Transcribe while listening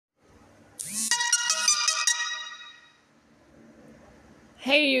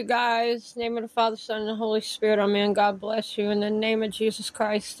Hey, you guys. Name of the Father, Son, and the Holy Spirit. Amen. God bless you. In the name of Jesus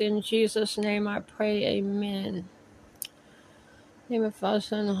Christ, in Jesus' name I pray. Amen. Name of the Father,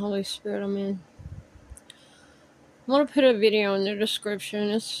 Son, and the Holy Spirit. Amen. I'm going to put a video in the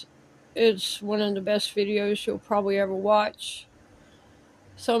description. It's one of the best videos you'll probably ever watch.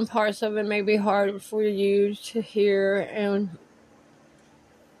 Some parts of it may be hard for you to hear, and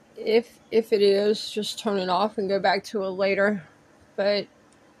if it is, just turn it off and go back to it later. But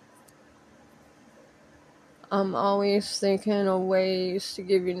I'm always thinking of ways to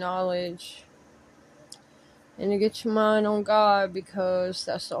give you knowledge and to get your mind on God, because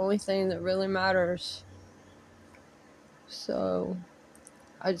that's the only thing that really matters. So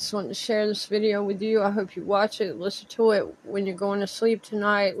I just want to share this video with you. I hope you watch it. Listen to it when you're going to sleep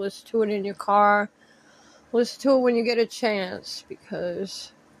tonight. Listen to it in your car. Listen to it when you get a chance,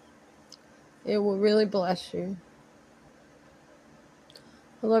 because it will really bless you.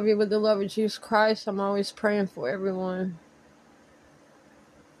 I love you with the love of Jesus Christ. I'm always praying for everyone.